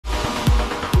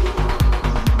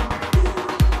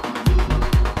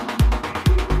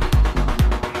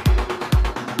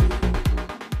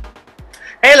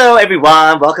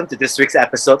everyone, welcome to this week's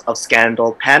episode of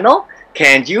Scandal Panel.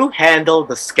 Can you handle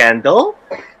the scandal?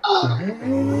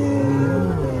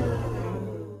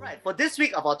 Right, for this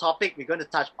week of our topic, we're going to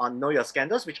touch on Know Your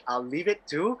Scandals, which I'll leave it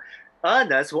to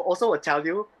Ernest, who also will tell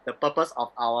you the purpose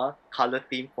of our color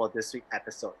theme for this week's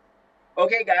episode.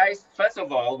 Okay, guys, first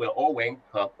of all, we're all wearing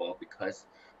purple because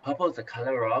purple is the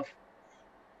color of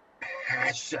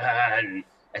passion,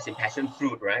 as in passion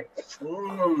fruit, right?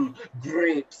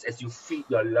 Grapes as you feed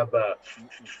your lover.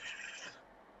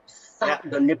 Suck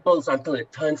the nipples until it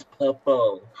turns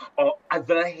purple, or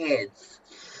other heads.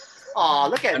 Oh,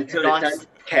 look at Don's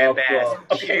Care Bears.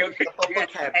 Okay. The purple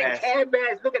Care Bears. And Care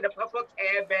Bears, look at the purple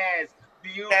Care Bears.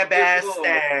 Beautiful. Care Bears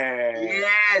there.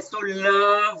 Yes, so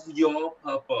love your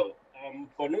purple.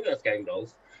 For Know Your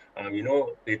Scandals,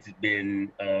 it's been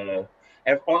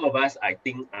all of us, I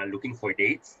think, are looking for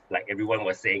dates, like everyone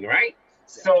was saying, right?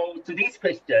 Yeah. So today's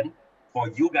question for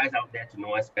you guys out there to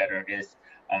know us better is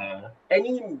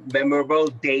any memorable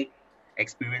date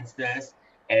experiences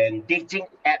and dating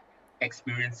app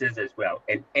experiences as well,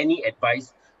 and any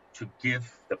advice to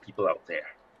give the people out there.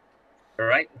 All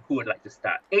right, who would like to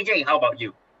start? AJ, how about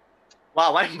you?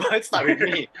 Wow, why don't you start with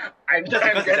me? I'm just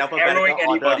arrowing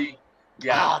anybody.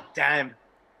 Yeah. Oh, damn.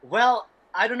 Well,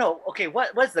 I don't know. Okay,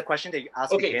 what's the question that you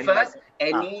asked again? Okay, first,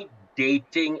 any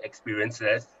dating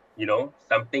experiences,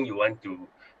 something you want to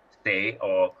say,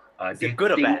 or dating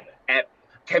good or bad? App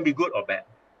can be good or bad.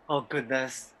 Oh,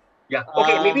 goodness. Yeah.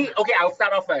 Okay, I'll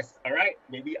start off first. All right?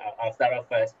 Maybe I'll start off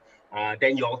first.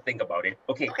 Then you all think about it.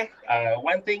 Okay.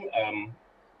 One thing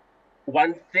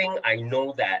I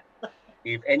know that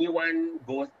if anyone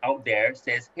goes out there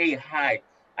says, "Hey, hi,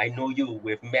 I know you,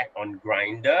 we've met on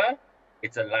Grindr,"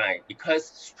 it's a lie. Because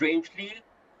strangely,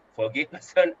 for a gay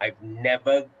person, I've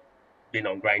never been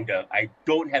on Grindr. I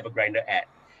don't have a Grindr ad.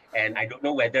 And I don't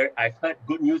know whether I've heard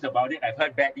good news about it, I've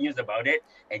heard bad news about it,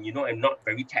 and I'm not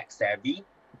very tech savvy.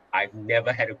 I've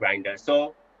never had a Grindr.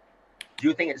 So do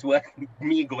you think it's worth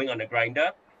me going on a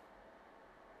Grindr?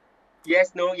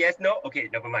 Yes, no. Okay,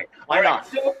 never mind. Why not?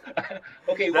 So,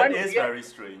 okay, that is very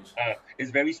strange. It's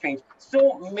very strange.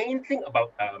 So, main thing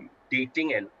about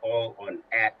dating and all on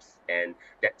apps, and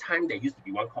that time there used to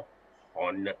be one called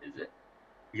Hornet, is it?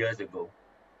 Years ago,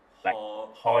 like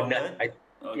Hornet.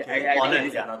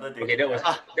 Hornet. Another dating. Okay, that was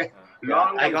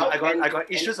long. I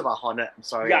got issues about Hornet. I'm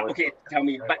sorry. Yeah. Okay, tell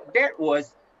me. But that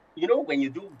was, when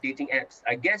you do dating apps,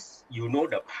 I guess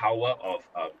the power of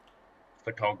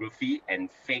photography and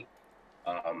fake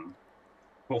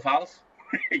profiles.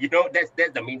 That's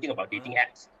the main thing about dating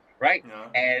apps, right? Yeah.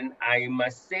 And I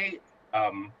must say,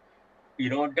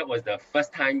 that was the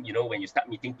first time, when you start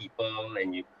meeting people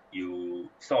and you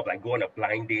sort of like go on a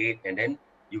blind date, and then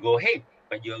you go, hey,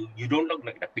 but you don't look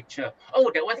like the picture.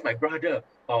 Oh, that one's my brother.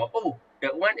 Or, oh,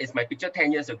 that one is my picture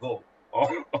 10 years ago.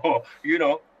 Or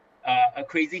a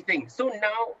crazy thing. So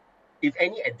now, if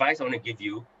any advice I want to give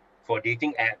you for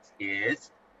dating apps is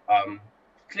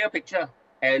clear picture,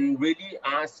 and really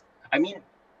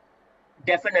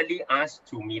definitely ask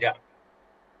to meet up.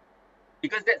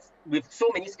 Because that's, with so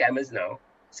many scammers now,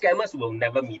 scammers will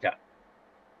never meet up.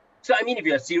 So if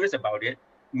you're serious about it,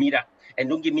 meet up. And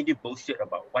don't give me the bullshit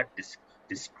about what is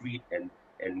discreet and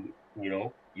you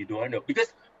don't want to.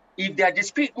 Because if they're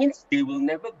discreet, means they will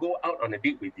never go out on a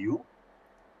date with you.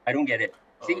 I don't get it.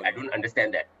 See, I don't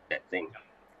understand that thing.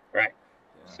 Right?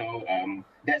 Yeah. So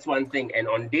that's one thing. And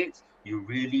on dates, you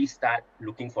really start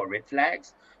looking for red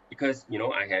flags, because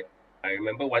I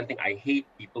remember one thing, I hate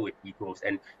people with egos.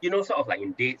 And sort of like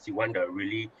in dates, you want to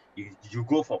really you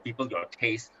go for people your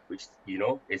taste, which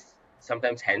is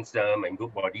sometimes handsome and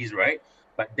good bodies, right?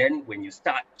 But then when you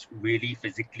start really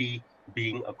physically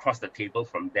being across the table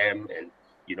from them, and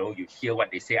you hear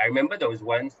what they say. I remember there was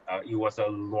once, it was a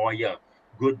lawyer,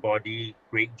 good body,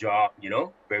 great job,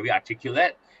 very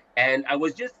articulate. And I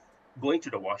was just going to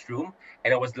the washroom,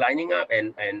 and I was lining up,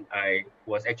 and I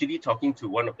was actually talking to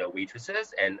one of the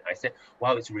waitresses, and I said,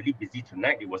 wow, it's really busy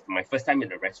tonight. It was my first time in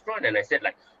the restaurant. And I said,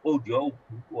 like, oh, do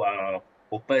you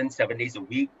open 7 days a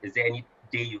week? Is there any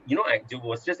day I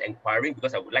was just inquiring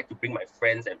because I would like to bring my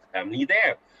friends and family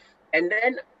there. And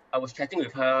then I was chatting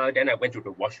with her, then I went to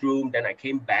the washroom, then I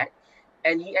came back,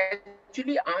 and he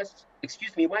actually asked,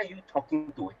 excuse me, why are you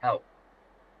talking to help?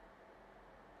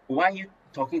 Why are you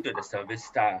talking to the service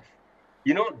staff?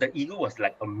 The ego was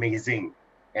like amazing.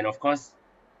 And of course,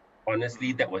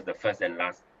 honestly, that was the first and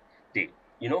last date,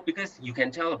 because you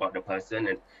can tell about the person,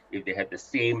 and if they have the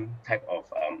same type of,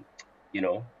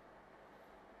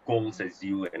 goals as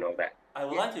you and all that. I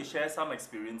would like to share some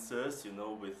experiences,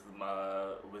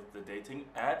 with the dating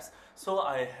apps. So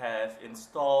I have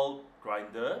installed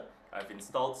Grindr I've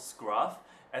installed Scruff,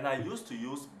 and I used to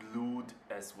use Blued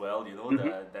as well. You know,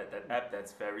 that app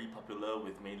that's very popular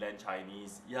with mainland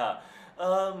Chinese. Yeah.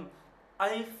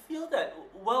 I feel that,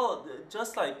 well,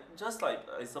 just like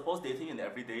I suppose dating in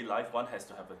everyday life, one has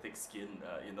to have a thick skin,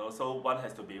 you know. So one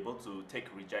has to be able to take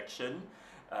rejection,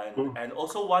 and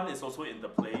also one is also in the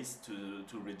place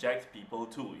to reject people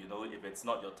too. You know, if it's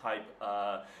not your type,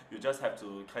 you just have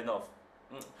to kind of,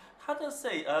 how to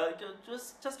say,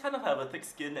 just kind of have a thick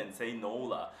skin and say no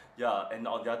lah. Yeah, and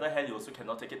on the other hand, you also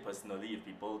cannot take it personally if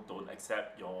people don't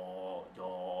accept your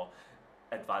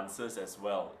advances as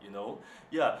well, you know.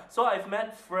 Yeah, so I've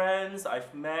met friends,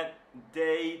 I've met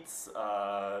dates,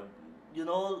 you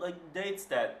know, like dates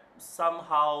that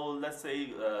somehow, let's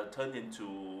say, turned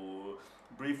into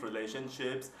brief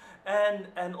relationships,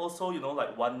 and also, you know,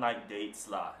 like one night dates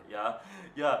lah.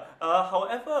 Yeah.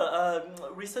 However,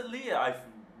 recently I've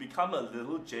become a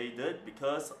little jaded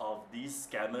because of these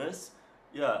scammers.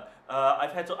 Yeah,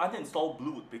 I've had to uninstall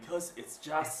Blued because it's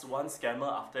just one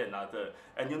scammer after another.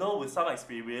 And you know, with some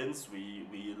experience,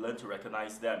 we learn to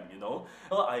recognize them, you know.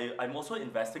 So I'm also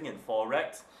investing in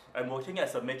Forex. I'm working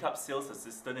as a makeup sales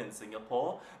assistant in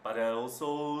Singapore, but I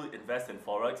also invest in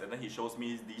Forex, and then he shows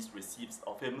me these receipts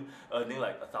of him earning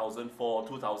like $1,400,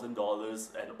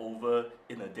 $2,000 and over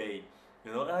in a day.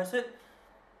 You know, and I said,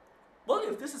 well,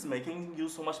 if this is making you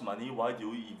so much money, why do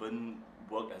you even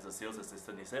work as a sales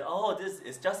assistant? He said, oh, this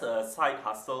is just a side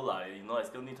hustle, like, you know, I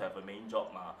still need to have a main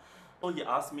job ma. So he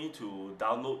asked me to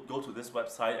go to this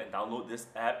website and download this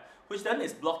app, which then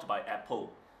is blocked by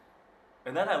Apple.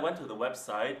 And then I went to the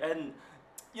website, and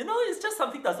you know, it's just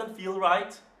something doesn't feel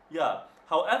right. Yeah.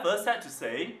 However, sad to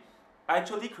say, I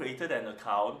actually created an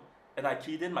account and I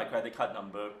keyed in my credit card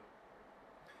number.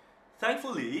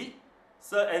 Thankfully,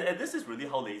 so, and this is really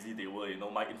how lazy they were, you know,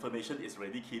 my information is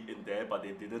already keyed in there, but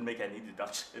they didn't make any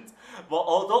deductions. Well,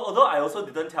 although I also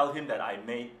didn't tell him that I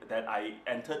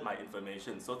entered my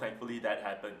information, so thankfully that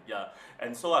happened, yeah.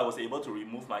 And so I was able to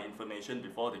remove my information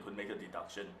before they could make a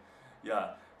deduction.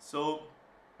 Yeah, so,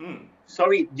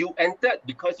 Sorry, you entered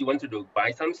because you wanted to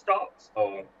buy some stocks,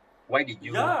 or why did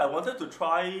you? Yeah, I wanted to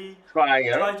try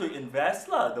to invest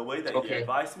lah, the way that he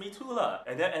advised me to lah.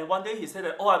 And one day he said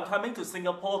that, oh, I'm coming to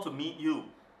Singapore to meet you.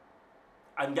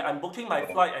 I'm booking my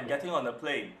flight and getting on a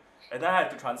plane, and then I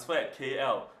have to transfer at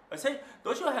KL. I said,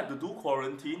 don't you have to do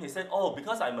quarantine? He said, oh,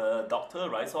 because I'm a doctor,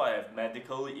 right? So I have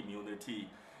medical immunity,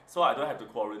 so I don't have to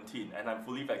quarantine, and I'm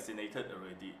fully vaccinated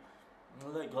already.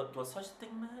 I'm like, got such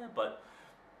thing, man? But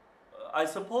I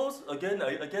suppose again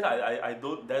I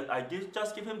don't, then I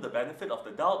just give him the benefit of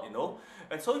the doubt, you know.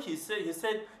 And so he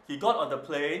said he got on the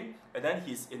plane, and then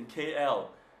he's in KL,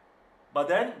 but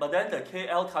then the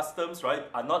KL customs, right,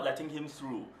 are not letting him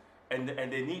through, and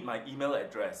they need my email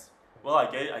address. Well, I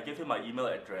gave him my email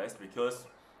address because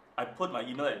I put my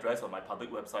email address on my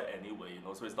public website anyway, you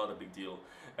know, so it's not a big deal.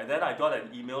 And then I got an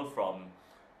email from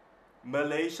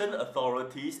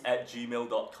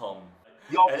MalaysianAuthorities@gmail.com.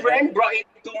 Your friend brought in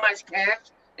too much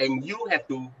cash, and you have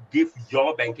to give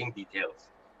your banking details.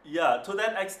 Yeah, to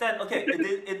that extent, okay,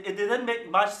 it didn't make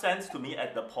much sense to me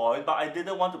at the point, but I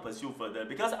didn't want to pursue further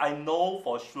because I know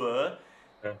for sure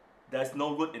there's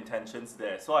no good intentions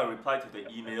there. So I replied to the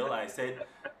email and I said,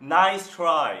 nice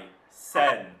try,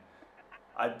 send.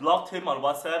 I blocked him on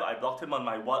WhatsApp, I blocked him on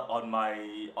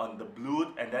the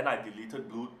Blued, and then I deleted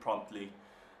Blued promptly.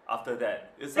 After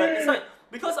that, it's like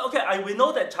because okay, we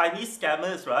know that Chinese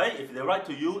scammers, right? If they write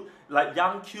to you, like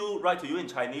Yang Q write to you in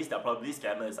Chinese, they're probably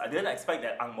scammers. I didn't expect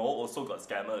that Ang Mo also got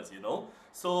scammers, you know.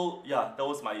 So yeah, that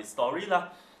was my story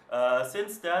lah.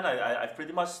 Since then, I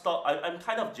pretty much stopped. I'm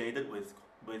kind of jaded with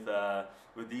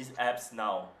these apps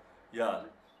now. Yeah.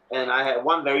 And I had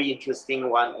one very interesting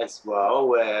one as well,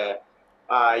 where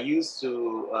I used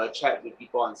to chat with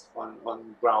people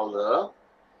on Growler.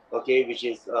 Okay, which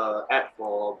is an app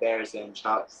for bears and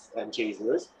sharks and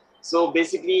chasers. So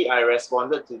basically, I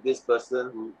responded to this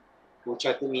person who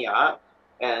chatted me up,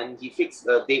 and he fixed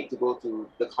a date to go to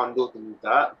the condo to meet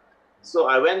up. So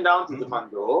I went down to the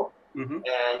condo,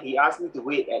 and he asked me to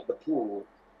wait at the pool.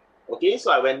 Okay,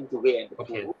 so I went to wait at the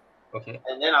pool. Okay.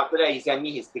 And then after that, he sent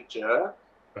me his picture.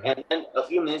 And then a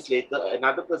few minutes later,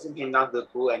 another person came down to the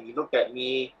pool, and he looked at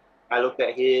me. I looked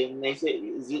at him, and he said,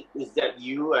 is that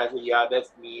you? I said, yeah, that's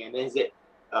me. And then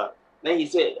he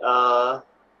said,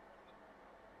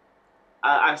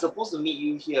 I'm supposed to meet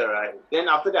you here, right? Then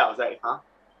after that, I was like, huh?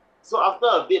 So after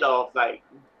a bit of like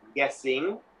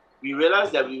guessing, we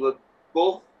realized that we were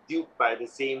both duped by the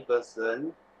same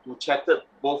person who chatted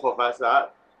both of us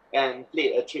up and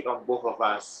played a trick on both of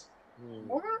us.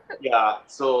 What? Yeah,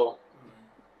 so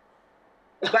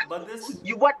But this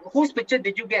Whose picture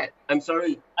did you get? I'm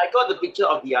sorry. I got the picture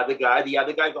of the other guy. The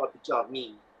other guy got a picture of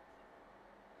me.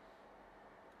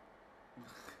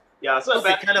 Yeah, so So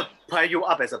they kind of pair you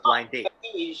up as a blind date.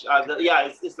 each other.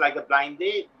 Yeah, it's like a blind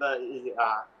date, but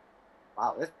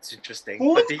Wow, that's interesting.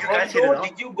 Whose But did you guys hit it condo off?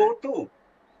 did you go to?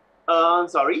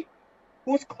 sorry,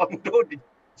 Whose condo did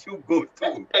you go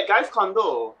to? that guy's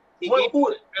condo. He gave me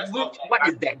the address of What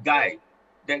is that guy?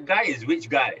 That guy is which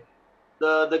guy?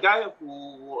 the guy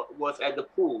who was at the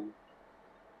pool.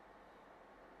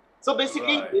 So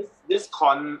basically, Right. this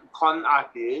con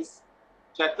artist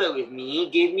chatted with me,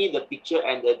 gave me the picture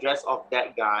and the address of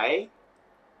that guy,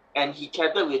 and he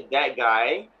chatted with that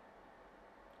guy,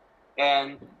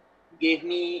 and gave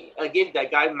that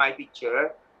guy my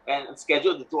picture and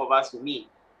scheduled the two of us to meet.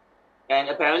 And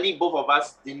apparently, both of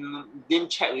us didn't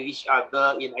chat with each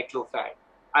other in actual fact.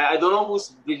 I don't know whose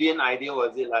brilliant idea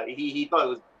was it. Like he thought it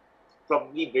was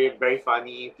probably very very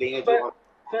funny playing a joke.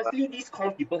 Firstly, these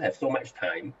con people have so much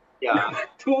time. Yeah.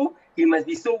 Two, he must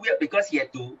be so weird because he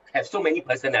had to have so many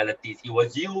personalities. He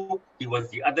was you, he was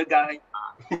the other guy.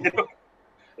 You know?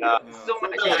 Yeah. So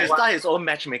much. He should start his own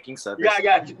matchmaking service.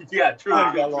 Yeah, true. Yeah, true.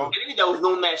 Maybe there was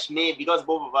no match made because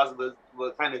both of us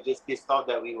were kind of just pissed off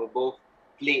that we were both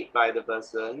played by the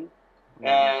person.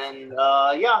 And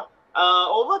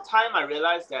over time I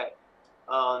realized that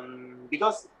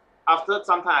because after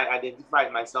some time I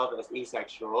identified myself as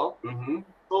asexual,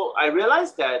 so I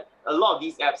realized that a lot of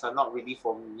these apps are not really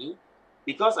for me,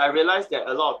 because I realized that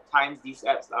a lot of times these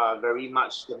apps are very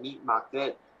much the meat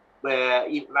market, where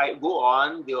if I go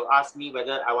on, they'll ask me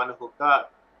whether I want to hook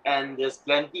up, and there's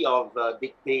plenty of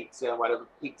dick pics and whatever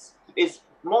pics. It's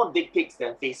more dick pics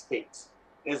than face pics.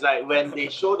 It's like when they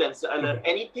show them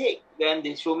any pic, then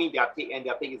they show me their pic, and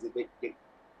their pic is a dick pic.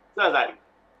 So I was like,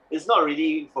 it's not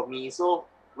really for me. So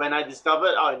when I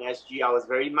discovered out in SG, I was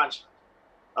very much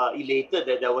elated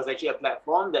that there was actually a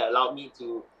platform that allowed me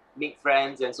to make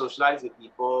friends and socialize with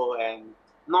people and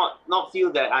not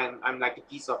feel that I'm like a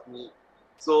piece of meat.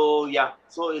 So yeah,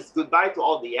 so it's goodbye to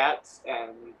all the apps,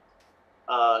 and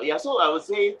so I would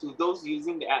say to those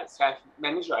using the apps, have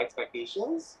managed your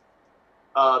expectations,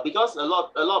 because a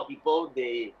lot of people,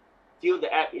 they feel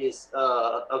the app is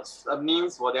a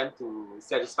means for them to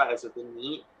satisfy a certain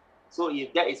need. So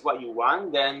if that is what you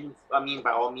want, then I mean,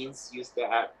 by all means, use the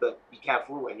app, but be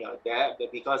careful when you're there,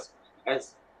 because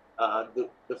as the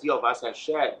few of us have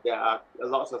shared, there are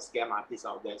lots of scam artists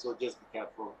out there, so just be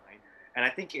careful. And I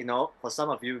think, for some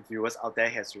of you viewers out there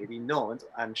has already known,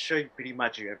 I'm sure pretty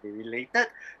much you have been related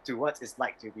to what it's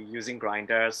like to be using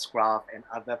Grindr, Scruff, and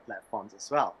other platforms as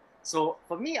well. So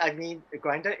for me, I mean,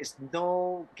 Grindr is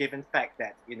no given fact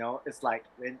that, it's like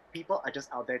when people are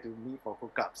just out there to meet for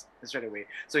hookups straight away.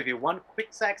 So if you want quick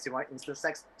sex, you want instant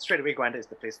sex, straight away Grindr is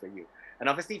the place for you. And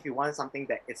obviously, if you want something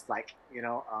that it's like,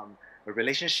 a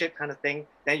relationship kind of thing,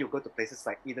 then you go to places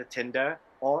like either Tinder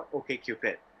or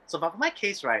OkCupid. So for my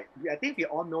case, right, I think we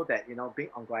all know that, being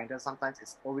on Grindr, sometimes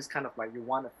it's always kind of like you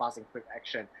want a fast and quick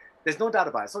action. There's no doubt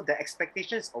about it. So the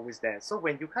expectation is always there. So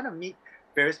when you kind of meet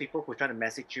various people who are trying to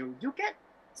message you, you get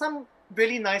some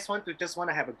really nice one to just want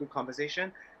to have a good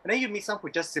conversation. And then you meet some who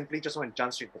just simply just want to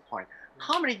jump straight to the point.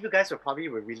 How many of you guys will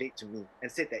relate to me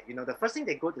and say that, the first thing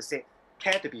they go to say,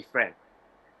 care to be friend,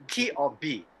 T or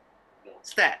B,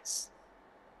 stats,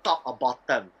 top or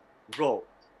bottom, role.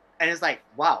 And it's like,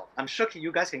 wow, I'm sure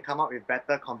you guys can come up with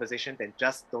better conversation than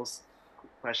just those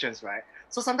questions, right?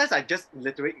 So sometimes I just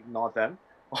literally ignore them.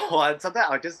 Or sometimes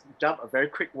I'll just jump a very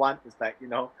quick one. It's like,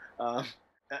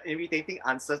 irritating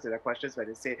answers to the questions where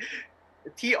they say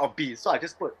T or B. So I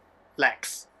just put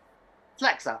flex.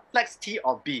 Flex T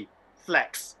or B.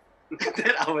 Flex.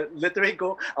 Then I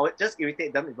would just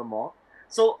irritate them even more.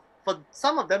 So for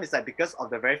some of them, it's like because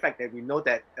of the very fact that we know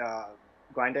that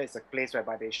Grindr is a place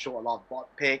whereby they show a lot of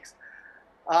bot pics.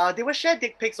 They will share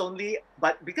dick pics only,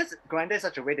 but because Grindr is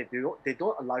such a way that they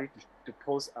don't allow you to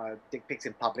post dick pics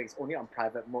in public. It's only on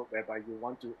private mode, whereby you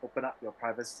want to open up your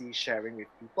privacy sharing with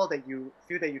people that you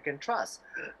feel that you can trust.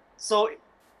 So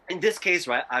in this case,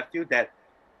 right, I feel that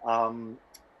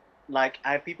like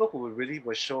I have people who really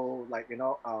will show like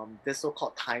this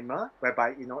so-called timer,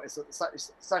 whereby it's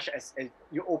such as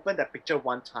you open the picture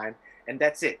one time and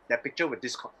that's it. That picture will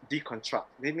deconstruct.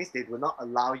 It means they will not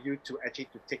allow you to actually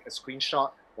to take a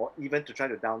screenshot or even to try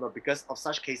to download, because of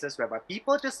such cases whereby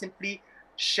people just simply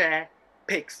share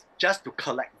pics just to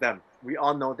collect them. We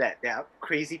all know that there are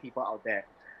crazy people out there.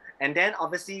 And then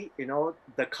obviously,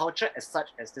 the culture as such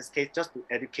as this case, just to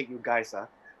educate you guys,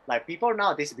 like people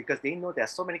nowadays, because they know there are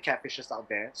so many catfishes out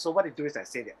there. So what they do is they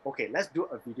say that, okay, let's do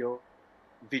a video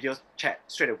video chat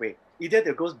straight away. Either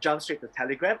they go jump straight to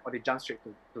Telegram or they jump straight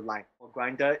to Line. For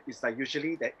Grindr, it's like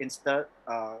usually the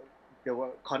they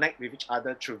will connect with each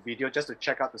other through video just to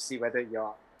check out to see whether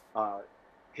you're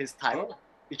his type,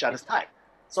 each other's type.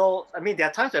 So, I mean, there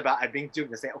are times where I've been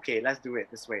duped and say, okay, let's do it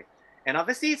this way. And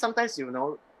obviously, sometimes,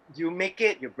 you make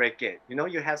it, you break it.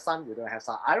 You have some, you don't have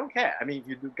some. I don't care. I mean,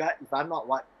 if I'm not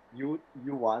what you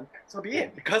want, so be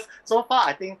it. Because so far,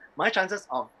 I think my chances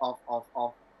of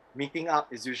meeting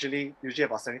up is usually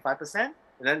about 75%. And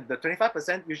then the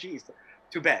 25% usually is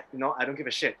too bad. I don't give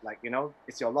a shit. Like,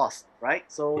 it's your loss, right?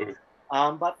 So,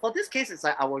 but for this case, it's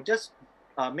like I will just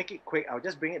make it quick. I'll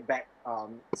just bring it back,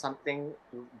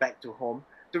 back to home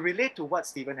to relate to what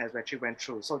Stephen has actually went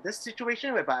through. So this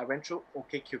situation whereby I went through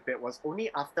OkCupid was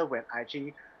only after when I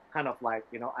actually kind of like,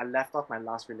 I left off my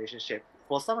last relationship.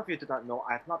 For some of you who do not know,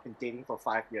 I've not been dating for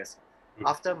 5 years.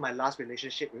 After my last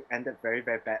relationship, it ended very,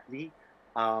 very badly.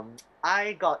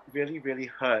 I got really, really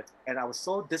hurt, and I was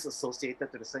so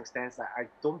disassociated to the same extent that I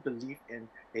don't believe in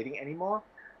dating anymore.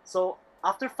 So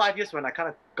after 5 years, when I kind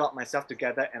of got myself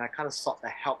together and I kind of sought the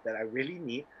help that I really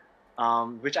need,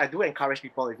 which I do encourage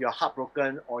people, if you're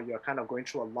heartbroken or you're kind of going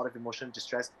through a lot of emotional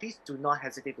distress, please do not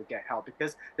hesitate to get help,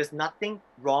 because there's nothing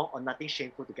wrong or nothing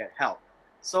shameful to get help.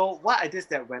 So what I did is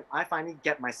that when I finally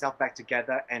get myself back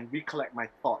together and recollect my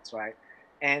thoughts, right?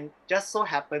 And just so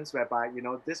happens whereby,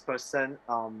 this person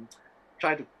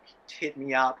tried to hit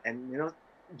me up and,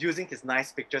 using his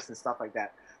nice pictures and stuff like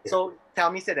that. So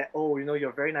Tell me said that, oh, you're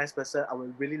a very nice person. I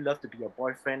would really love to be your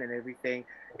boyfriend and everything.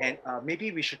 And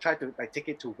maybe we should try to take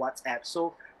it to WhatsApp.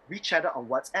 So we chatted on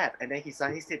WhatsApp, and then he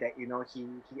suddenly said that, he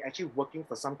actually working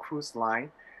for some cruise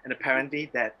line, and apparently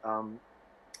that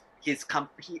he's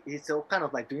so kind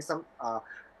of like doing some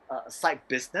side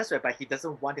business whereby he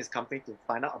doesn't want his company to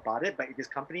find out about it. But if his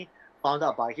company found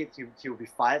out about it, he will be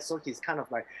fired. So he's kind of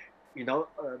like,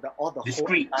 the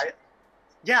discreet.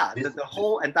 The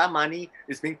whole entire money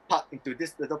is being parked into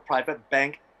this little private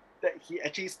bank that he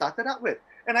actually started out with.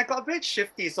 And I got very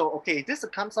shifty. So, okay, this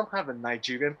becomes some kind of a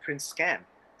Nigerian prince scam.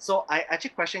 So I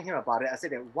actually questioned him about it. I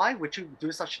said that, why would you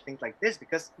do such things like this?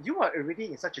 Because you are already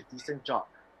in such a decent job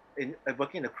in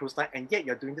working in the cruise line, and yet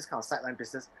you're doing this kind of sideline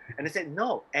business. And they said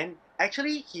no. And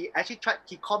actually, he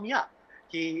called me up.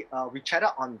 We chatted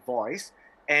on voice,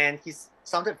 and he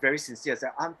sounded very sincere.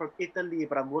 Said, I'm from Italy,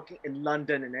 but I'm working in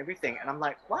London and everything. And I'm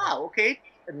like, wow, okay,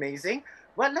 amazing.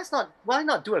 Well, why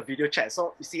not do a video chat?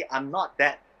 So you see, I'm not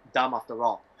that dumb after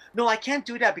all. No, I can't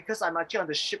do that because I'm actually on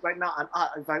the ship right now.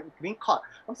 I'm being caught.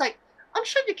 I'm like, I'm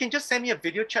sure you can just send me a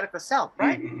video chat of yourself,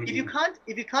 right? If you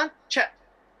can't chat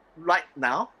right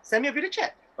now, send me a video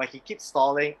chat. But he keeps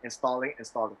stalling and stalling and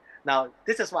stalling. Now,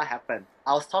 this is what happened.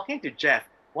 I was talking to Jeff,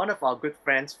 one of our good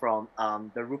friends from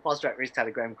the RuPaul's Drag Race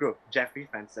Telegram group, Jeffrey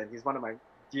Fenson. He's one of my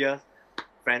dear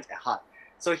friends at heart.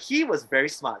 So he was very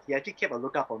smart. He actually kept a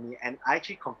lookout for me, and I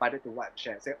actually confided to what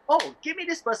I said, oh, give me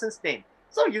this person's name.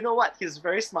 So you know what? He's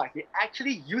very smart. He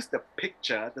actually used the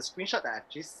picture, the screenshot that I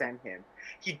just sent him.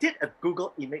 He did a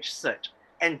Google image search.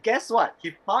 And guess what?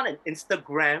 He found an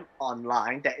Instagram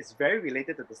online that is very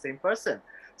related to the same person.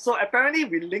 So apparently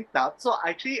we linked up. So I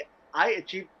actually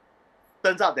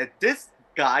turns out that this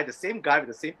guy, the same guy with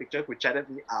the same picture who chatted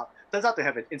me up, turns out to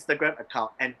have an Instagram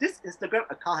account. And this Instagram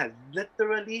account has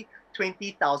literally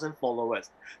 20,000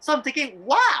 followers. So I'm thinking,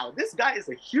 wow, this guy is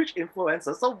a huge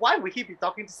influencer. So why would he be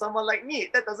talking to someone like me?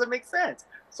 That doesn't make sense.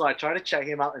 So I try to check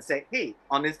him out and say, hey,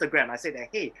 on Instagram, I say that,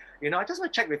 hey, I just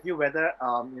want to check with you whether,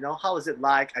 how is it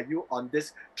like? Are you on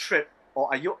this trip, or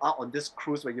are you out on this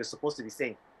cruise where you're supposed to be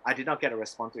staying? I did not get a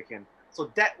response to him. So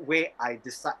that way I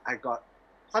got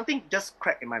something just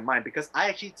cracked in my mind, because I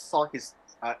actually saw his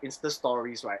Insta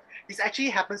stories, right? He actually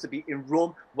happens to be in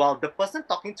Rome while the person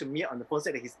talking to me on the phone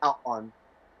said that he's out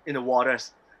in the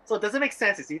waters. So it doesn't make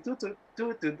sense, you see,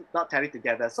 to not tally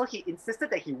together. So he insisted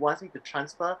that he wants me to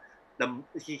transfer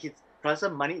transfer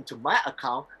money into my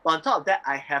account, but on top of that,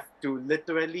 I have to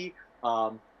literally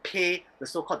pay the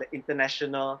so-called the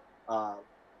international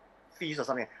fees or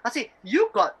something. I say, you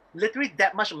got literally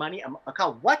that much money on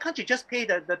account. Why can't you just pay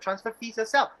the transfer fees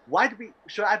yourself?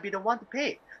 Should I be the one to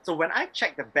pay? So when I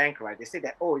checked the bank, right, they say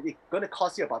that, oh, it's going to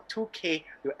cost you about 2K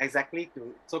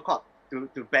to so-called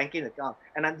to banking account.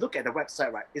 And I look at the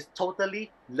website, right, it's totally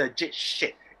legit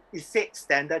shit. It said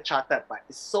Standard Chartered, but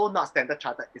it's so not Standard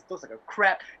Chartered. It looks like a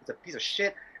crap. It's a piece of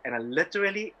shit. And I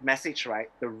literally messaged, right,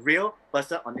 the real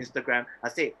person on Instagram. I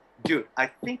say, dude, I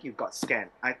think you got scammed.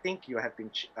 I think you have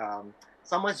been,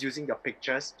 someone's using your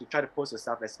pictures to try to post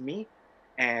yourself as me.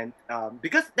 And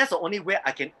because that's the only way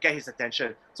I can get his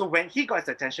attention. So when he got his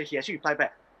attention, he actually replied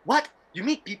back, what? you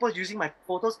meet people using my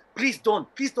photos, please don't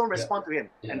respond to him.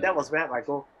 Yeah. And that was where I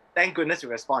go, thank goodness you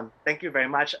respond. Thank you very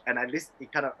much. And at least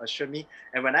it kind of assured me.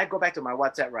 And when I go back to my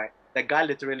WhatsApp, right, that guy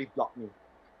literally blocked me.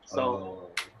 So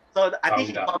I think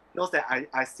he knows that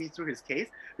I see through his case,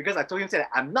 because I told him that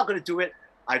I'm not going to do it.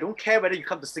 I don't care whether you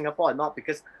come to Singapore or not,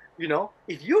 because, you know,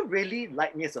 if you really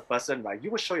like me as a person, right,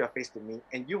 you will show your face to me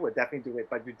and you will definitely do it,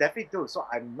 but you definitely do. So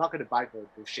I'm not going to buy for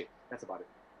bullshit. That's about it.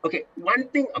 Okay, one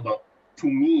thing about, to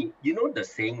me, you know the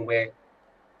saying where,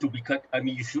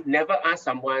 you should never ask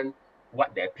someone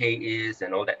what their pay is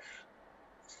and all that.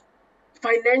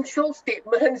 Financial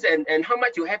statements and how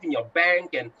much you have in your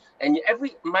bank and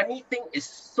every money thing is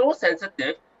so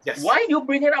sensitive. Yes. Why you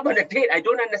bring it up on a date? I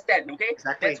don't understand. Okay,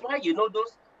 Exactly. That's why, you know,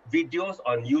 those videos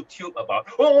on YouTube about,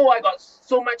 oh, I got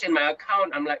so much in my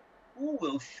account. I'm like, who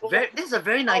will show? This is a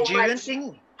very Nigerian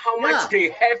thing. How much they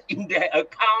have in their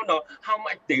account or how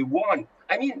much they want.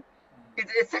 I mean,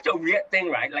 it's such a weird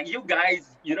thing, right? Like, you guys,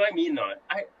 you know what I mean?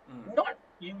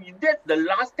 That's the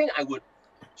last thing I would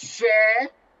share,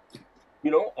 you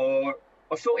know, or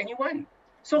show anyone.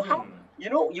 So how, you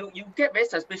know, you get very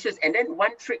suspicious. And then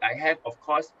one trick I have, of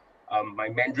course, my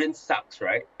Mandarin sucks,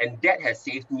 right? And that has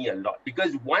saved me a lot,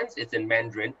 because once it's in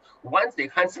Mandarin, once they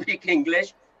can't speak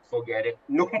English, forget it.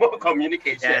 No more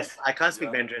communication. Yes, I can't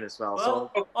speak Mandarin as well.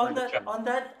 Well, So on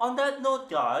that note,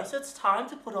 guys, it's time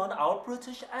to put on our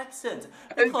British accent,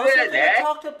 because we're going to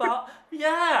talk about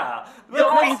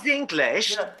Queen's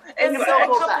English. Yeah. It's a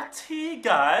cup of tea,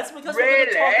 guys, because we're going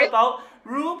to talk about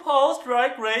RuPaul's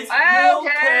Drag Race UK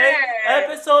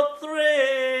episode 3.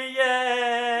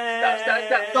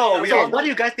 Yay! So, what do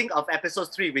you guys think of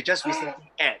episode 3? We just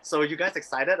recently aired. So, you guys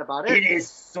excited about it? It is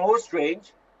so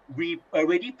strange. We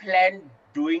already planned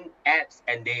doing ads,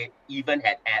 and they even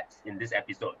had ads in this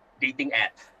episode. Dating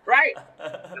ads, right?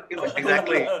 It was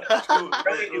Exactly.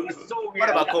 It was so weird. What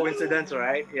about coincidence,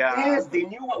 right? Yeah. Yes, they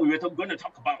knew what we were going to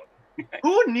talk about.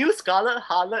 Who knew Scarlett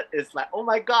Harlot is like, oh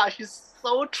my gosh, she's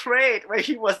so trade, where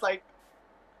he was like,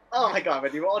 oh my god,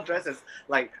 when they were all dressed as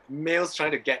like males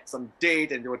trying to get some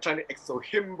date, and they were trying to act so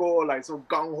himbo, like so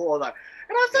gung-ho, like,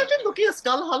 and I was actually looking at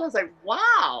Scarlett Harlot, I was like,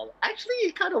 wow, actually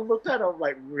he kind of looked at her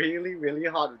like really, really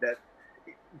hot with that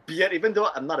beard, even though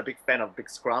I'm not a big fan of big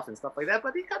scruff and stuff like that,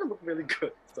 but he kind of looked really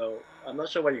good. So I'm not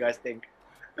sure what you guys think.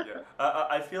 Yeah,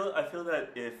 I feel that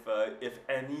if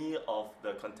any of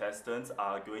the contestants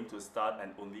are going to start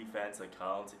an OnlyFans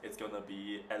account, it's gonna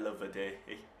be Ella Verde.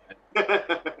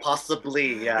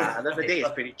 Possibly, yeah. Another day is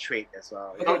pretty trade as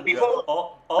well. Okay, before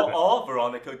or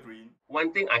Veronica Green.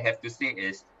 one thing I have to say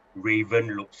is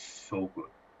Raven looks so good,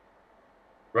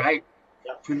 right?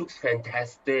 Yep. She looks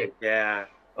fantastic. Yeah.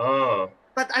 Oh,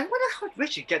 But I wonder where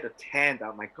she get the tan.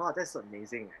 Oh my god, that's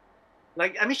amazing.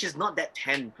 Like, I mean, she's not that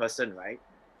tan person, right?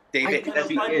 David. You can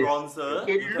apply bronzer.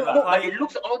 It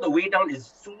looks all the way down.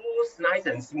 It's so nice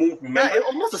and smooth. Remember? Yeah,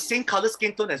 almost the same color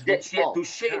skin tone as That she had to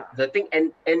shade the thing,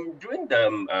 and during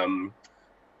the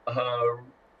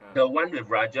the one with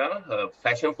Raja, her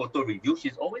fashion photo review,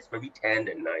 she's always very tanned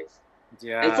and nice.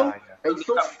 Yeah.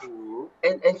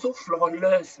 And so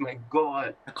flawless. My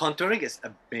God. The contouring is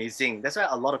amazing. That's why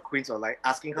a lot of queens are like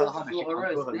asking her how does she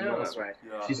contour her nose, right?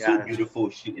 Yeah. She's so beautiful.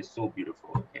 She is so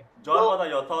beautiful. Okay. John, what are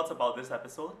your thoughts about this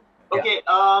episode? Okay,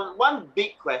 one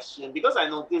big question, because I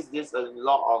noticed this a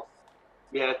lot of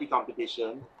reality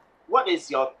competition. What is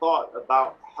your thought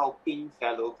about helping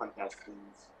fellow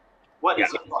contestants? What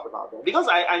is your thought about that? Because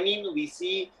I mean, we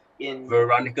see in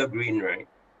Veronica Green, right?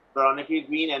 Veronica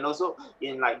Green, and also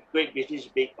in like Great British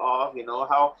Bake Off, you know,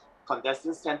 how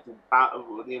contestants tend to,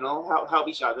 you know, help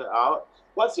each other out.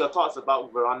 What's your thoughts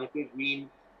about Veronica Green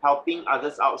helping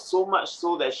others out so much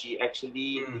so that she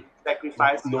actually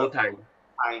sacrificed no her time?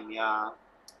 Yeah.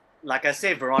 Like I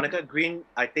said, Veronica Green,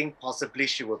 I think possibly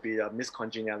she will be the Miss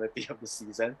Congeniality of the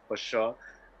season, for sure.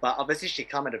 But obviously she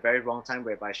come at a very wrong time,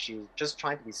 whereby she's just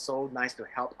trying to be so nice to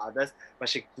help others, but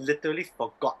she literally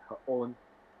forgot her own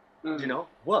you know,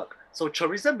 work. So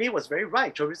Theresa May was very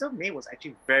right. Theresa May was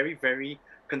actually very, very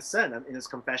concerned in his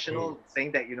confessional,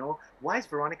 saying that, you know, why is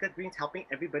Veronica Green helping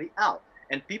everybody out?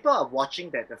 And people are watching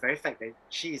that, the very fact that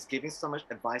she is giving so much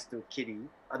advice to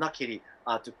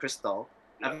to Crystal.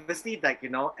 Obviously, like, you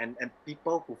know, and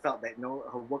people who felt that, you know,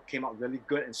 her work came out really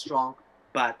good and strong.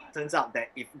 But turns out that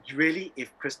if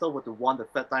Crystal were to win the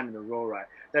third time in a row, right,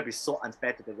 that'd be so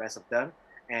unfair to the rest of them.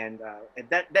 And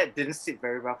that didn't sit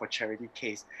very well for Charity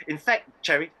Case. In fact,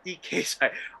 Charity Case,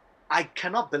 right, I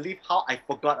cannot believe how I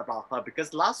forgot about her,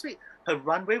 because last week her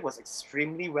runway was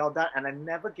extremely well done, and I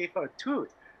never gave her a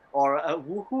toot or a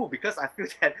woohoo, because I feel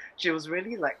that she was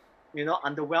really, like, you know,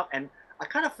 underwhelmed. And I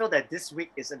kind of feel that this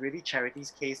week is a really charity's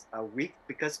case week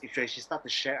because if she started to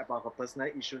share about her personal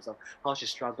issues of how she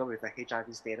struggled with her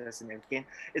HIV status and everything,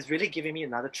 it's really giving me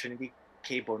another Trinity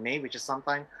K. Bonet, which is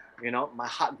sometimes, my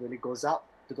heart really goes out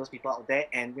to those people out there.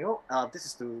 And, this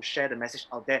is to share the message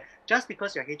out there. Just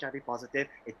because you're HIV positive,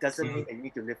 it doesn't mean that you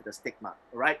need to live with a stigma,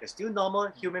 all right? You're still normal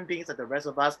human beings like the rest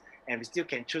of us, and we still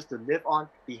can choose to live on,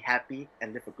 be happy,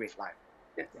 and live a great life.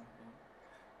 Yes.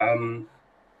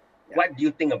 What do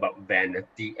you think about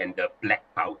Vanity and the black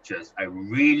pouches? I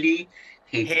really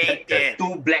hated the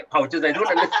 2 black pouches. I don't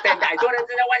understand that. I don't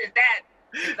understand what is that.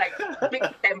 It's like big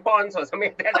tampons or something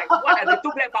like that. Like, what are the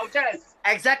 2 black pouches?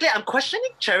 Exactly. I'm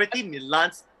questioning Charity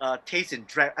Milan's taste in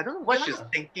drag. I don't know what she's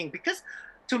thinking, because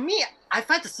to me, I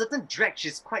find a certain drag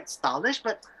she's quite stylish,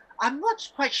 but I'm not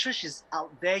quite sure she's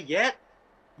out there yet.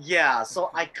 Yeah,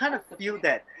 so I kind of feel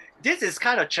that this is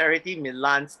kind of Charity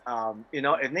Milan's,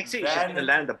 if next week she's going to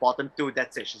land the bottom 2,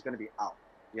 that's it. She's going to be out.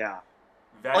 Yeah.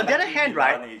 On the other hand,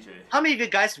 right, how many of you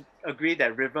guys agree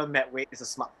that River Medway is a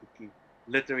smart cookie?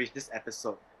 Literally, this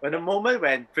episode. But the moment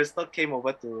when Crystal came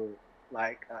over to,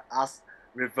 ask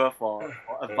River for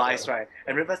advice, right?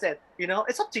 And River said,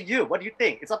 it's up to you. What do you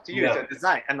think? It's up to you. It's your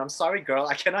design. And I'm sorry, girl,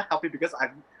 I cannot help you because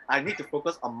I need to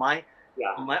focus on my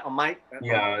my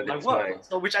work. Right.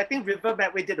 So which I think River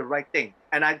Medway did the right thing.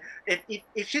 And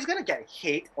if she's gonna get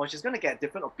hate or she's gonna get a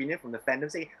different opinion from the fandom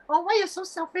saying, oh, why are you so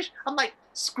selfish? I'm like,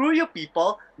 screw you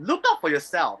people. Look out for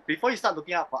yourself before you start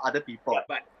looking out for other people. Yeah,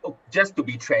 but just to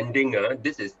be trending,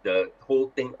 this is the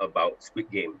whole thing about Squid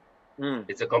Game.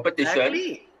 It's a competition.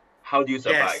 Exactly. How do you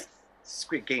survive? Yes.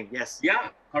 Squid Game, yes. Yeah,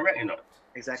 correct or not?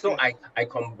 Exactly. So I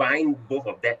combined both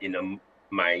of that in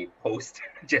my post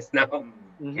just now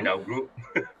in our group.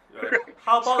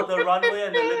 How about the runway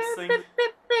and the lip sync?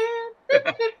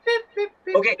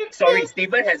 Okay, sorry,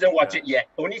 Steven hasn't watched it yet.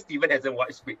 Only Steven hasn't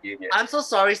watched Squid Game yet. I'm so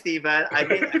sorry, Steven. I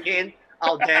mean, again,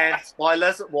 out there,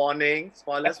 spoilers warning.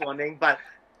 But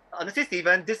honestly,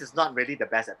 Steven, this is not really the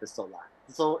best episode, lah.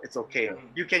 So it's okay.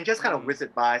 You can just kind of whiz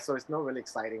it by, so it's not really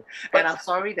exciting. And I'm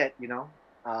sorry that,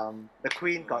 the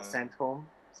queen got sent home.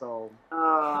 So,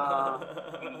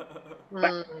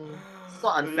 so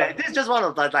unfair. This is just one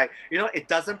of the, it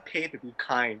doesn't pay to be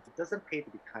kind. It doesn't pay to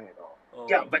be kind at all.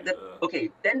 Yeah, but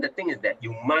then the thing is that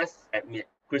you must admit,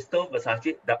 Crystal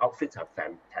Versace, the outfits are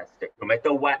fantastic. No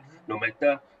matter what, no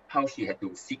matter how she had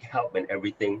to seek help and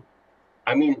everything.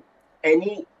 I mean,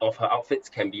 any of her outfits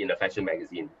can be in a fashion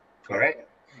magazine, correct?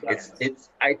 Yes. It's.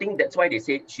 I think that's why they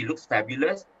say she looks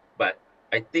fabulous, but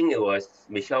I think it was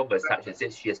Michelle Versace that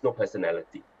said she has no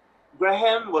personality.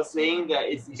 Graham was saying that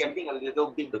it's getting a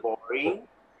little bit boring.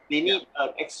 They need an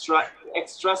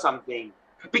extra something.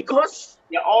 Because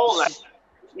they're all like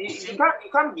you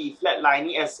can't be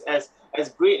flatlining as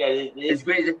great as it is. It's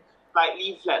great.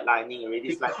 Slightly flatlining already.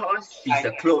 Because she's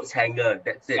a clothes hanger.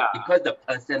 That's it. Yeah. Because the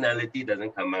personality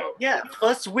doesn't come out. Yeah.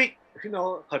 First week,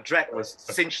 her drag was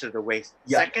cinched to the waist.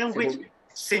 Yeah. Second week,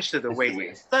 cinched to the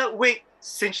waist. Third week,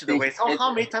 cinched to the waist. Oh,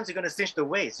 how many times are you gonna cinch the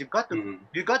waist? You got to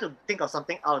think of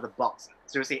something out of the box.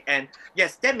 Seriously. And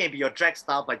yes, that may be your drag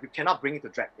style, but you cannot bring it to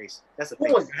drag race. That's the thing.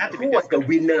 Who was the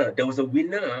winner? There was a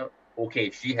winner. Okay,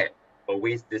 she had a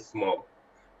waist this small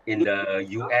in the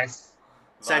US.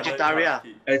 Sagittaria.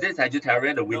 Is it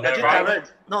Sagittaria the winner?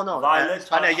 Right? No. Violet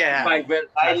Chachki.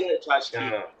 Violet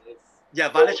Chachki. Yeah,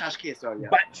 Violet Chachki as well. Yeah.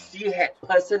 But she had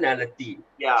personality.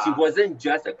 Yeah. She wasn't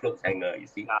just a clothes hanger, you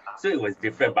see. Yeah. So it was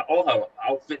different. But all her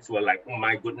outfits were like, oh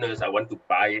my goodness, I want to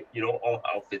buy it. All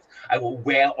her outfits. I will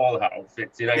wear all her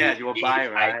outfits. You will buy,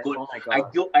 right? Oh my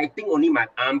God. I think only my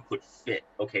arm could fit.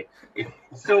 Okay.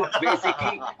 So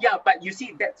basically, yeah. But you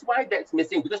see, that's why that's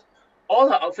missing, because all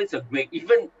her outfits are great.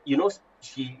 Even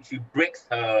she breaks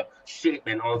her shape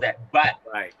and all that. But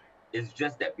it's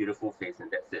just that beautiful face, and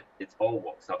that's it. It's all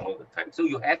walks out all the time. So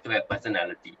you have to have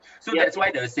personality. So that's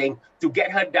why they're saying to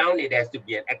get her down, it has to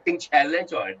be an acting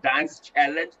challenge or a dance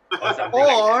challenge or something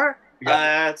or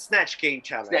snatch game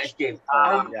challenge. Snatch game.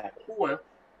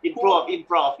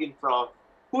 Improv.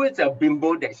 Who is a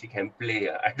bimbo that she can play?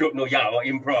 I don't know. Yeah, or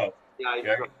improv. Yeah,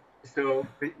 improv. So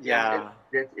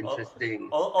that's interesting.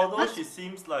 Although she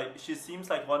seems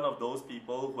like one of those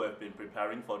people who have been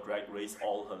preparing for Drag Race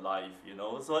all her life,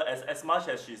 So as much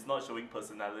as she's not showing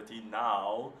personality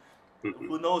now,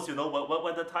 who knows?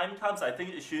 When the time comes, I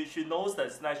think she knows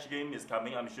that Snatch Game is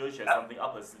coming. I'm sure she has something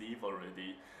up her sleeve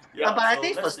already. Yeah, but I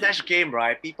think for Snatch Game,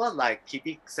 right? People like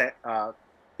Kitty said,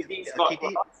 Kitty.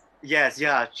 Yes,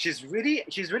 yeah, she's really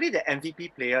the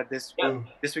MVP player this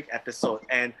week episode,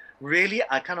 and really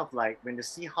I kind of like when you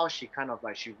see how she kind of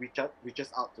like she reaches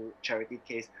out to Charity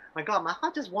Case. My God, my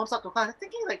heart just warms up to her. I'm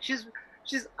thinking like she's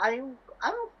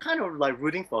I'm kind of like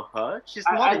rooting for her. She's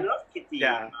I not. love Kitty.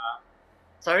 Yeah.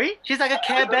 Sorry, she's like a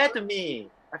Care Bear to me.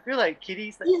 I feel like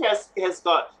Kitty's. He has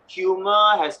got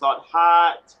humor, has got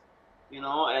heart, you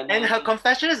know, And her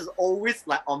confession is always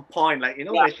like on point. Like, you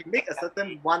know, Yeah. when she make a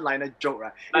certain one-liner joke,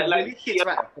 right? It Like really hits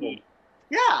right at home.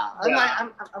 Yeah,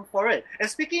 I'm for it. And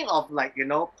speaking of like, you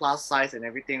know, plus size and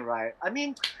everything, right? I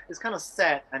mean, it's kind of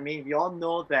sad. I mean, we all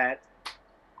know that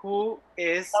who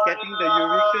is getting the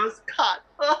Eureka's cut.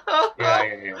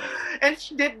 Yeah. And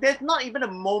there's not even a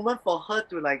moment for her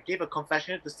to like give a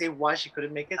confession to say why she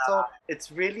couldn't make it. So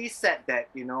it's really sad that,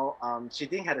 you know, she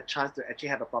didn't have a chance to actually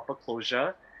have a proper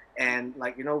closure. And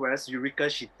like, you know, whereas Eureka,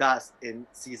 she does in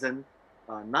season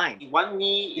 9. One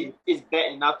knee is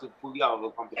bad enough to pull you out of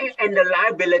a competition. And the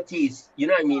liabilities, you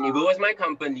know what I mean? If it was my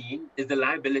company, it's the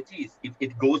liabilities. If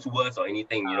it goes worse or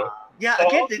anything, you know? Yeah,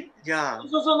 Or- again, yeah.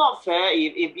 It's also not fair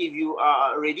if you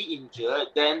are already injured,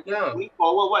 then Yeah. going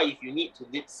forward, what if you need to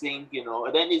lip sync, you know,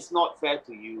 then it's not fair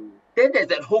to you. Then there's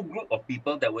that whole group of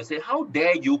people that will say, how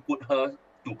dare you put her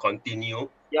to continue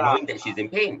Yeah. knowing that she's in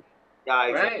pain, Yeah,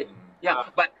 exactly. right? Yeah,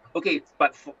 but okay,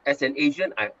 but as an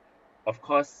Asian, I, of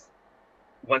course,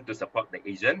 want to support the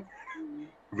Asian,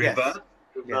 River.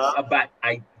 Yes. But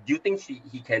do you think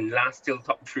he can last till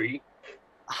top 3?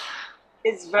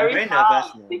 It's very very hard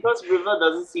nervous now. because River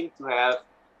doesn't seem to have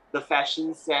the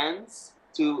fashion sense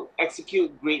to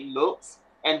execute great looks,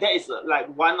 and that is like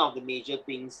one of the major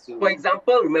things to. For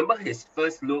example, remember his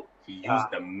first look, he Yeah.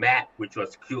 used the mat, which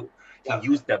was cute. Yeah. He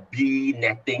used the bee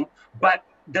netting. But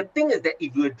the thing is that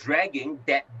if you're dragging,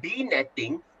 that bee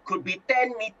netting could be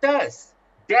 10 meters.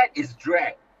 That is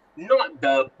drag, not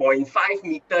the 0.5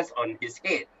 meters on his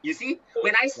head. You see,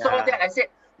 when I saw Yeah. that, I said,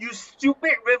 you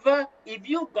stupid River, if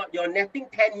you got your netting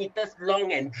 10 meters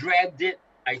long and dragged it,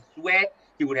 I swear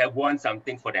he would have won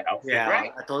something for that outfit, Yeah,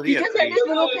 right? I totally He just had agree. this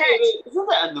little patch. Isn't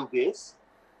that Anubis?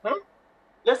 Huh?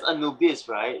 That's Anubis,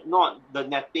 right? Not the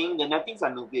netting. The netting's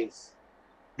Anubis.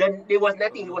 Then there was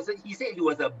netting. He said he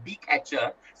was a bee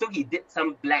catcher, so he did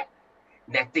some black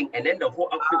netting, and then the whole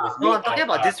outfit was made No, I'm talking of,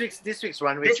 about this week's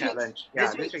runway this challenge.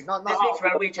 week's- Yeah, this week's not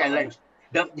runway challenge.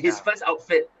 His Yeah. first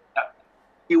outfit.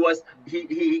 He was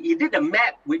he did a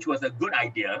map, which was a good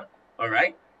idea. All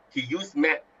right, he used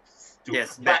maps to.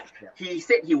 Yes, but map, yeah. he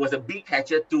said he was a bee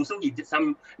catcher too, so he did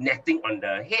some netting on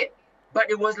the head. But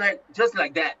it was like just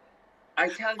like that. I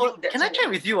tell Oh, you that. can I check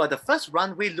with you? The first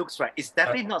runway looks right. It's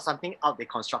definitely not something out they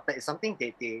constructed. It's something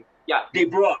they Yeah. They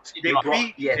brought. they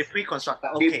yes. pre-constructed.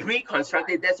 They Okay,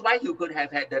 pre-constructed. That's why you could have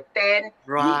had the 10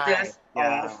 right. meters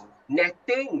Yeah, of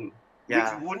netting,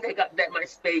 yeah. which wouldn't take up that much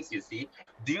space, you see.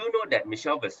 Do you know that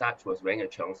Michelle Versace was wearing a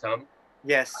cheongsam?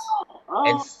 Yes. Oh,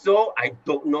 And so I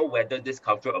don't know whether this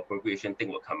cultural appropriation thing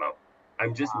will come out.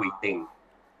 I'm just waiting.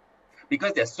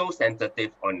 Because they're so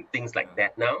sensitive on things like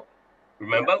that now.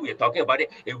 Remember, we are talking about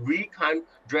it. If we can't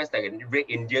dress like a red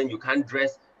Indian, you can't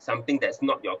dress something that's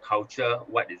not your culture.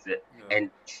 What is it? Yeah.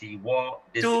 And she wore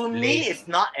this To me, lace. it's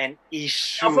not an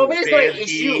issue. For me, it's not an baby.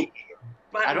 issue.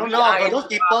 But I don't we know. are For in- those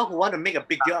people who want to make a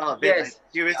big deal out of it, Yes.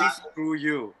 like, seriously, screw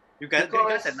you. You guys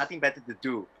Because- have nothing better to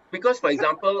do. Because, for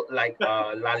example, like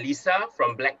Lalisa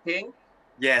from Blackpink,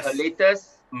 Yes. her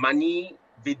latest Money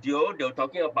video, they were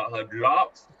talking about her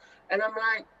locks. And I'm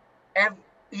like,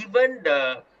 even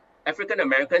the African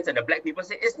Americans and the black people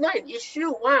say it's not an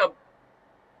issue. Why are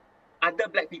other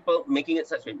black people making it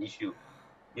such an issue?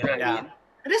 You know what I Yeah. mean?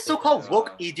 And these so-called Yeah.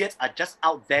 woke idiots are just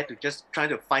out there to just trying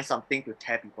to find something to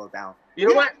tear people down. You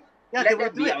know Yeah. what? Yeah, they Let will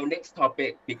that do be it. our next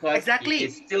topic because Exactly. it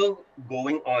is still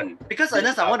going on. Because This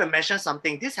Ernest, I are- want to mention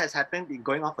something. This has been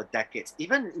going on for decades.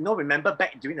 Even remember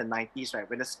back during the 90s, right,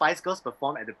 when the Spice Girls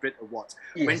performed at the Brit Awards,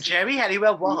 when Yes. Jerry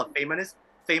Halliwell wore her famous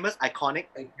iconic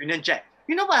Union Jack.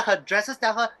 You know what her dresses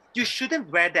tell her? You shouldn't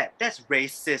wear that. That's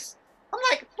racist. I'm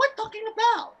like, what talking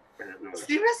about? I don't know.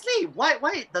 Seriously,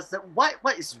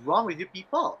 what is wrong with you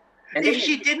people? And If then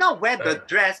she did not wear the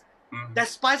dress, Mhm. that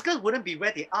Spice Girls wouldn't be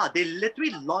where they are. They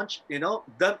literally launched,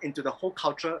 them into the whole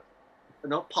culture,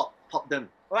 pop them.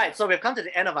 All right, so we've come to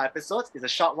the end of our episodes. It's a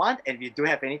short one, and if you do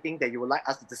have anything that you would like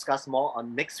us to discuss more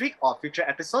on next week or future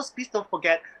episodes, please don't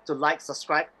forget to like,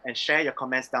 subscribe, and share your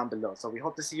comments down below. So we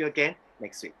hope to see you again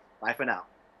next week. Bye for now.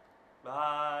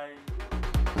 Bye.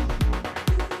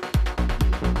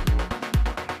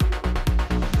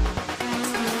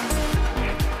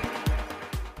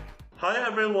 Hi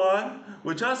everyone,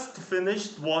 we just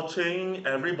finished watching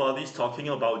Everybody's Talking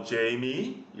About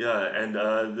Jamie. Yeah, and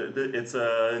it's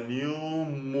a new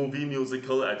movie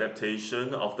musical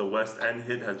adaptation of the West End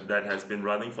hit that has been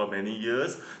running for many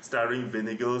years, starring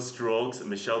Vinegar Strokes,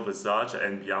 Michelle Visage,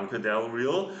 and Bianca Del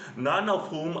Rio. None of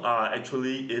whom are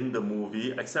actually in the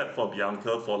movie except for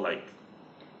Bianca for like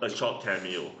a short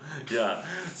cameo. Yeah.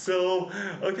 So,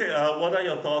 okay, what are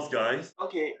your thoughts, guys?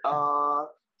 Okay.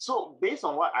 So based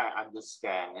on what I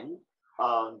understand,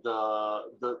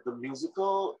 the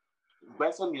musical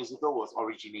Western musical was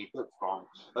originated from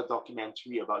a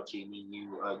documentary about Jamie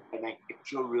New, an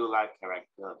actual real life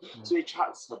character. So it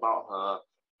charts about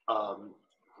her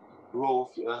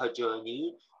growth, her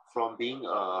journey from being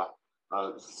a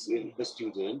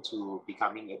student to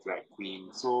becoming a drag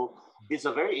queen. So it's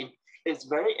a it's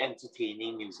very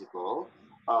entertaining musical.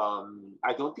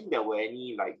 I don't think there were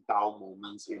any like dull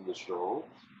moments in the show.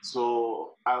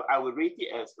 So I would rate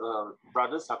it as a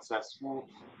rather successful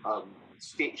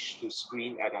stage to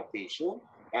screen adaptation.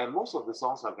 And most of the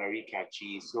songs are very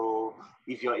catchy. So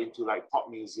if you're into like pop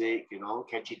music, you know,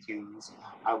 catchy tunes,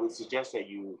 I would suggest that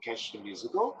you catch the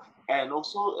musical. And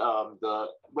also, the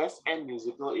West End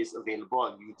musical is available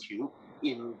on YouTube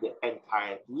in the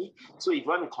entirety. So if you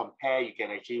want to compare, you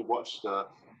can actually watch the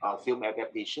film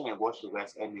adaptation and watch the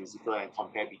West End musical and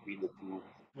compare between the two.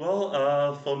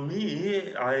 Well, for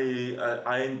me,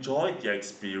 I enjoyed the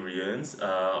experience.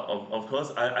 Of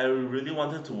course, I really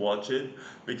wanted to watch it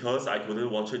because I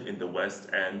couldn't watch it in the West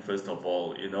End. First of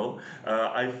all,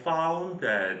 I found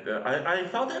that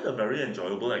a very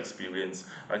enjoyable experience.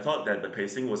 I thought that the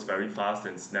pacing was very fast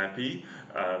and snappy.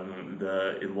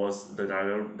 The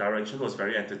direction was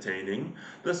very entertaining.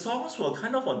 The songs were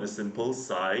kind of on the simple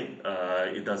side.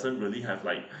 It doesn't really have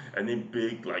like any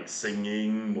big like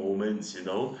singing moments,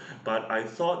 but I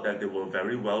thought that they were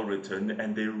very well written,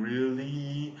 and they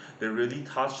really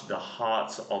touched the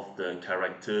hearts of the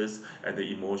characters and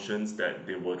the emotions that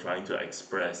they were trying to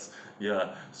express.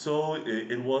 Yeah, so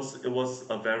it was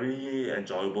a very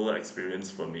enjoyable experience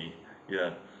for me.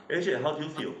 Yeah. AJ, how do you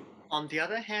feel? On the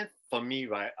other hand, for me,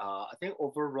 right, I think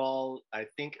overall, I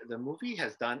think the movie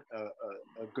has done a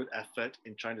good effort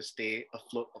in trying to stay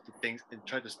afloat of the things and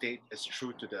try to stay as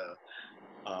true to the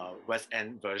West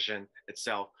End version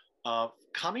itself.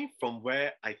 Coming from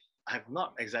where I have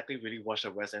not exactly really watched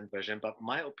the West End version, but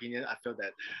my opinion, I feel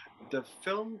that the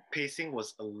film pacing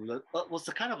was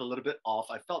a kind of a little bit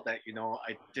off. I felt that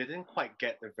I didn't quite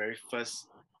get the very first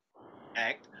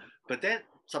act, but then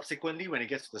subsequently when it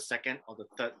gets to the second or the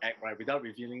third act, right, without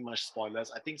revealing much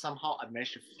spoilers, I think somehow I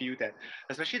managed to feel that,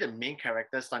 especially the main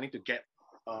character starting to get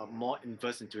more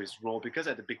inversed into his role, because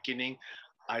at the beginning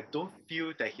I don't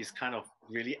feel that he's kind of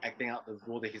really acting out the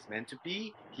role that he's meant to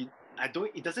be.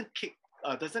 It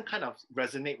doesn't kind of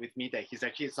resonate with me that he's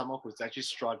actually someone who's actually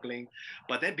struggling.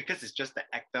 But then because it's just the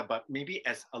actor, but maybe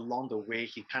as along the way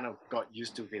he kind of got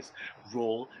used to his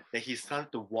role, that he's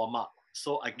started to warm up.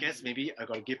 So I guess maybe I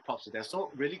gotta give props to that.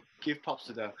 So really give props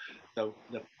to the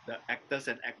actors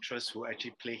and actresses who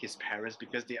actually play his parents,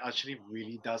 because they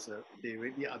really are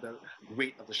the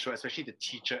weight of the show, especially the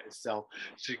teacher itself.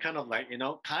 She kind of like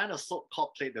kind of so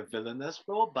called played the villainous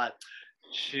role, but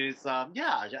she's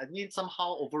yeah, I mean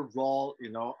somehow overall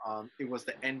it was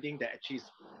the ending that actually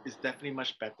is definitely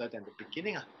much better than the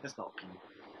beginning. That's my opinion.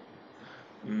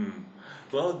 Mm.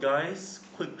 Well, guys,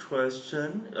 quick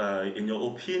question. In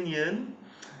your opinion,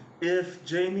 if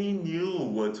Jamie New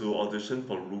were to audition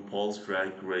for RuPaul's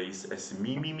Drag Race as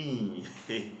Me,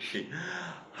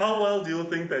 how well do you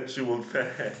think that she will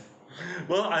fare?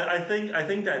 Well, I think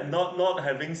that not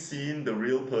having seen the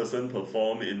real person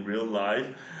perform in real life,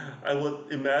 I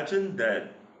would imagine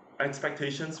that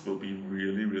expectations will be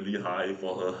really really high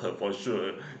for her for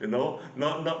sure.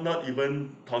 Not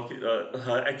even talking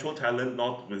her actual talent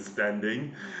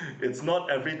notwithstanding. It's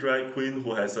not every drag queen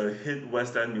who has a hit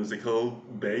West End musical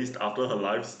based after her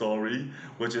life story,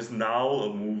 which is now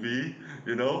a movie.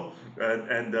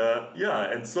 Yeah,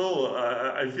 and so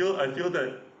I feel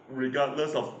that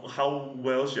regardless of how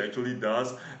well she actually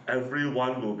does,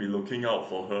 everyone will be looking out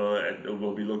for her and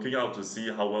will be looking out to see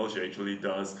how well she actually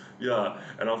does. Yeah,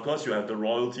 and of course you have the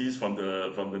royalties from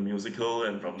the musical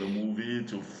and from the movie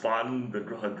to fund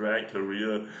her drag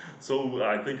career. So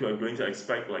I think we're going to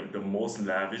expect like the most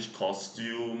lavish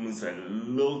costumes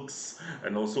and looks,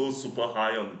 and also super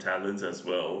high on the talents as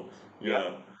well. Yeah.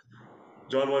 Yeah.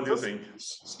 John, what do So you think?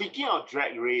 speaking of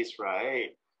Drag Race,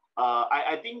 right?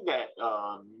 I think that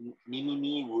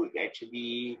Mimimi would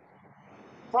actually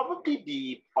probably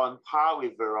be on par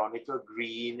with Veronica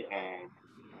Green and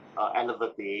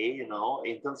Ella Day,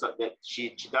 in terms of that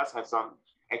she does have some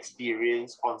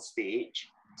experience on stage,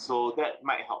 so that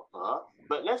might help her.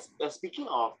 But let's speaking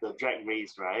of the Drag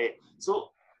Race, right?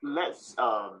 So let's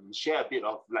share a bit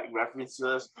of like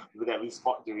references that we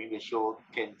spot during the show.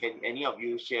 Can any of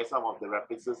you share some of the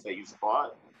references that you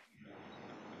spot?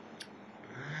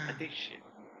 I think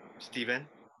Steven.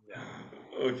 Yeah.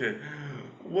 Okay.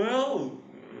 Well,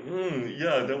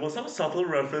 Yeah, there were some subtle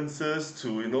references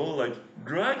to, like,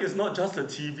 drag is not just a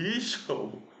TV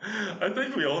show. I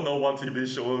think we all know what TV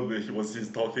show that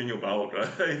he's talking about,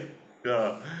 right?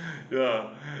 Yeah, yeah,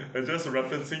 and just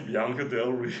referencing Bianca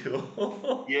Del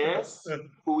Rio. Yes,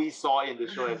 who we saw in the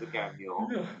show as a cameo.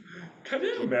 Yeah. Can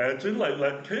you imagine,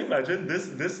 can you imagine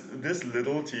this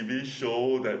little TV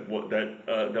show that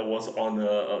was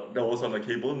on a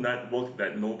cable network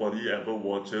that nobody ever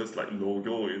watches, like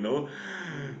Logo,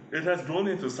 It has grown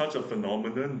into such a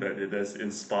phenomenon that it has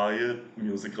inspired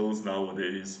musicals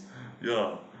nowadays.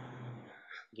 Yeah.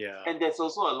 Yeah. And there's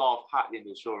also a lot of heart in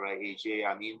the show, right, AJ?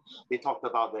 I mean, they talked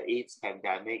about the AIDS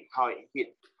pandemic, how it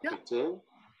hit Britain.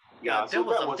 Yeah, so that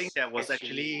was something that was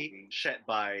actually actually shared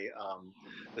by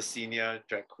the senior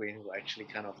drag queen who actually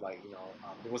kind of like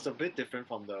it was a bit different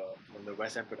from the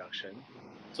West End production.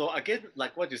 So again,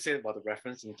 like what you said about the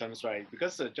reference in terms, right?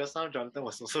 Because just now Jonathan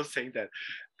was also saying that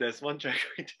there's one drag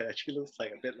queen that actually looks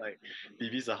like a bit like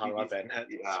Bibi Zahara Bennett.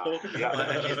 Yeah, So, yeah. but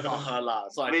actually it's not her lah.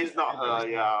 So I mean, it's not her,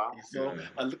 yeah. So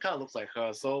it kind of looks like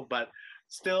her. So, but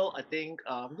still, I think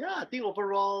I think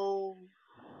overall,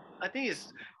 I think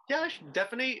it's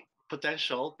definitely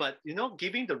potential, but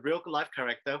giving the real life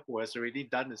character who has already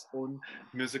done his own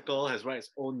musical, has written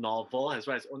his own novel, has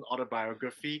written his own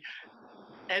autobiography,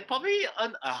 and probably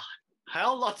earn a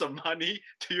hell lots of money.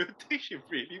 Do you think she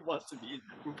really wants to be in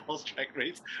RuPaul's Drag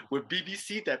Race with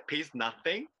BBC that pays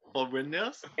nothing for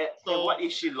winners? And what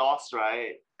if she lost,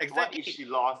 right? Exactly. What if she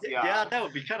lost? Yeah. Yeah, that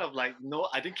would be kind of like,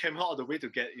 I didn't come all the way to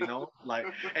get, like,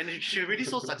 and she's really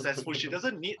so successful. She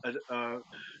doesn't need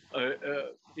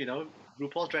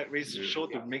RuPaul's Drag Race show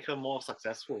to make her more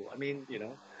successful. I mean,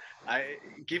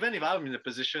 given if I'm in the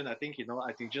position, I think,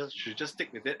 I think should just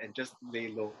stick with it and just lay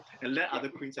low and let other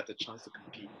queens have the chance to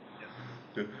compete. Yeah.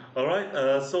 Good. All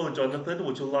right. So, Jonathan,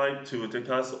 would you like to take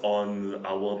us on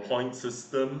our point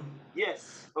system?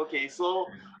 Yes. Okay. So,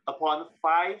 upon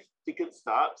 5 ticket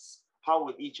stubs, how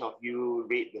would each of you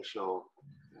rate the show?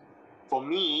 For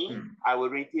me, I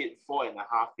would rate it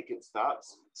 4.5 ticket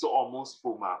stubs, so almost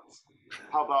full marks.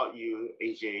 How about you,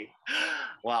 AJ?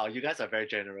 Wow, you guys are very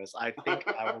generous. I think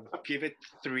I will give it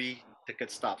 3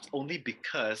 ticket stubs, only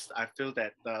because I feel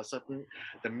that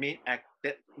the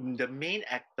main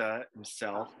actor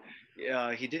himself,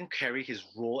 he didn't carry his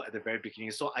role at the very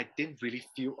beginning, so I didn't really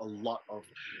feel a lot of,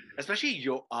 especially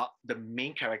you are the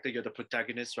main character, you're the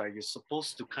protagonist, right? You're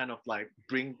supposed to kind of like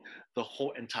bring the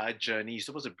whole entire journey. You're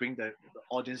supposed to bring the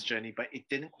audience journey, but it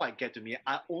didn't quite get to me.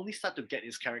 I only start to get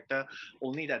his character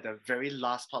only at the very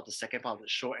last part, the second part of the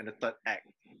show, and the third act.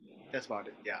 That's about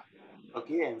it. Yeah.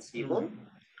 Okay, and Stephen?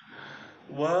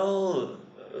 Well,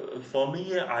 for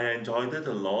me, I enjoyed it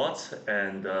a lot,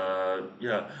 and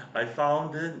I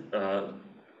found it.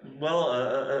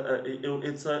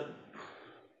 It's a.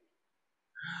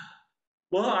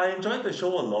 Well, I enjoyed the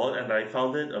show a lot, and I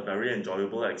found it a very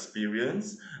enjoyable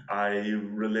experience. I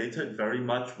related very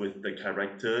much with the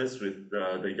characters, with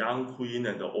the young queen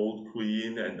and the old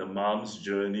queen, and the mom's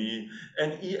journey,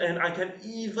 and I can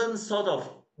even sort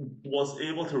of was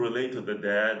able to relate to the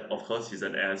dad. Of course, he's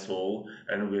an asshole,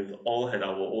 and we've all had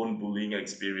our own bullying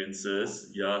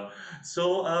experiences. Yeah,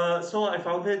 so I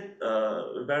found it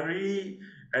very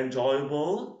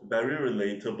enjoyable, very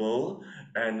relatable,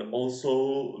 and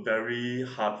also very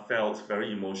heartfelt,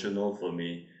 very emotional for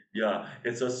me. Yeah,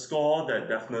 it's a score that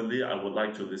definitely I would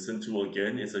like to listen to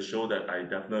again. It's a show that I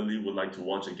definitely would like to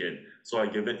watch again. So I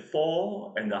give it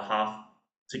 4.5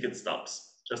 ticket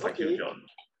stubs, just like you, John.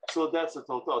 So that's a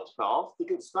total of 12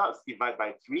 ticket stubs divided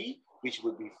by 3, which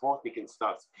would be 4 ticket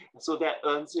stubs. So that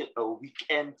earns it a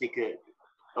weekend ticket.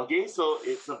 Okay, so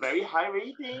it's a very high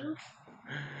rating.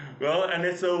 Well, and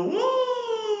it's a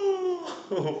woo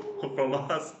from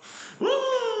us.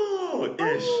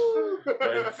 Woo-ish.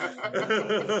 Right?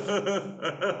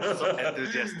 So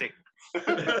enthusiastic.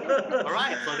 All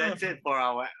right, so that's it for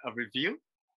our review.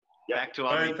 Back to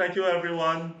our All right, thank you,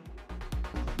 everyone.